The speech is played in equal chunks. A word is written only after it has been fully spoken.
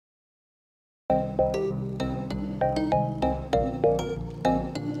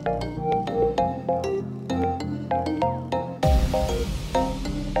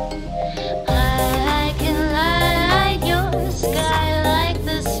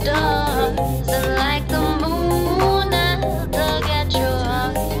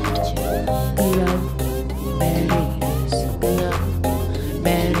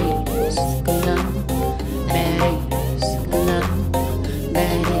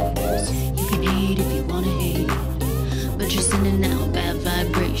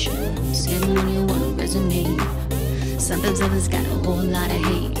Sometimes others got a whole lot of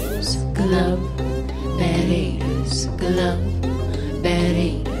haters. Good love, bad haters. Good love, bad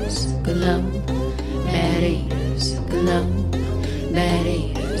haters. Good love, bad haters. Good love, bad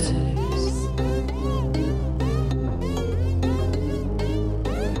haters.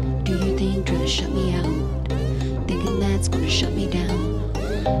 Do you think trying to shut me out, thinking that's gonna shut me down?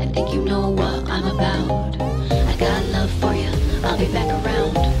 I think you know what I'm about. I got love for you, I'll be back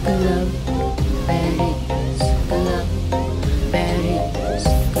around. Good love, bad haters. Good love, bad haters.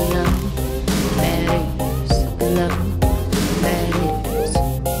 Good love, bad haters. Good love, bad haters.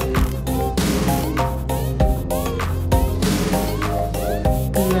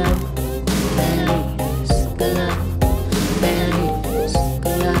 Good love, bad haters. Good love, bad haters.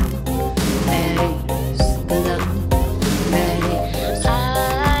 Good love, bad haters. Good love, bad haters.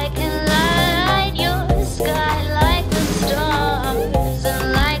 I can light your sky like the stars and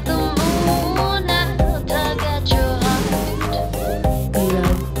like the moon. I'll tug at your heart. Good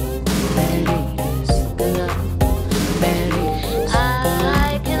love, bad haters. Good love, bad haters.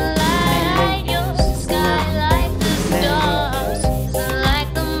 I can light your sky like the stars and like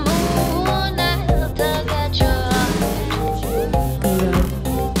the moon. I'll tug at your heart. Good love,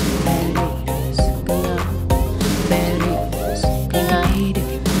 bad haters. Good love, bad haters. Good love, hate if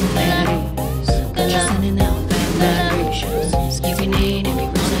you want bad haters. But you're sending out bad vibrations. You can hate if you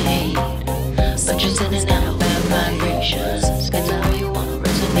wanna hate, but you're sending out bad vibrations. Depends on where you wanna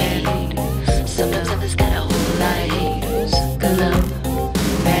resonate. Sometimes others got a whole lot of haters. Good love,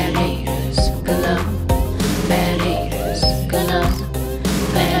 bad haters. Good love, bad haters. Good love,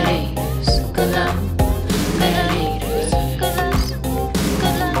 bad haters. Good love, bad haters. Good love,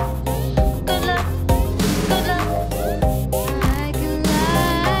 good love, good love, good love. I can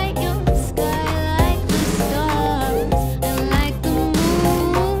light your sky like the stars and like the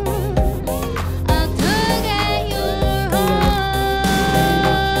moon. I'll tug at your heart.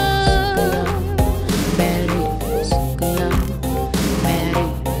 Bad haters. Good love, bad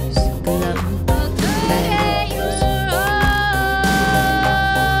haters. Good love, I'll tug at your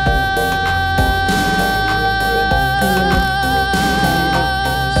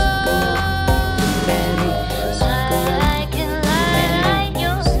I can light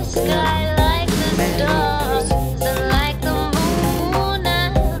your sky like the stars and like the moon.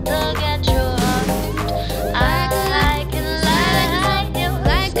 I'll tug at your heart. I can light your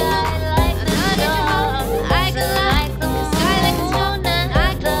sky like the stars and like the moon.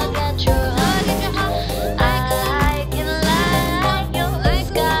 I'll tug at your heart. I can light your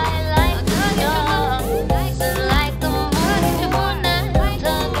sky like the stars and like the moon. I'll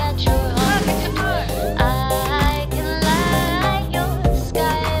tug at your heart. I can light your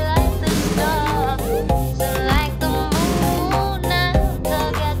sky like the stars and like the moon. I'll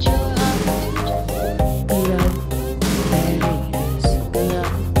tug at your heart. Good love, bad haters. Good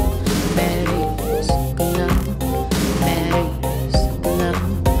love, bad haters. Good love, bad haters. Good love,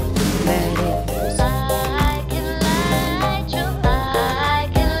 bad haters. I can light your, I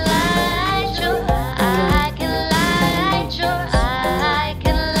can light your, I can light your, I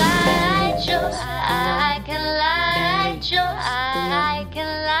can light your, I can light your, I can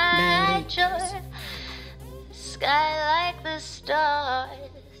light your sky like the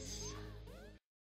stars.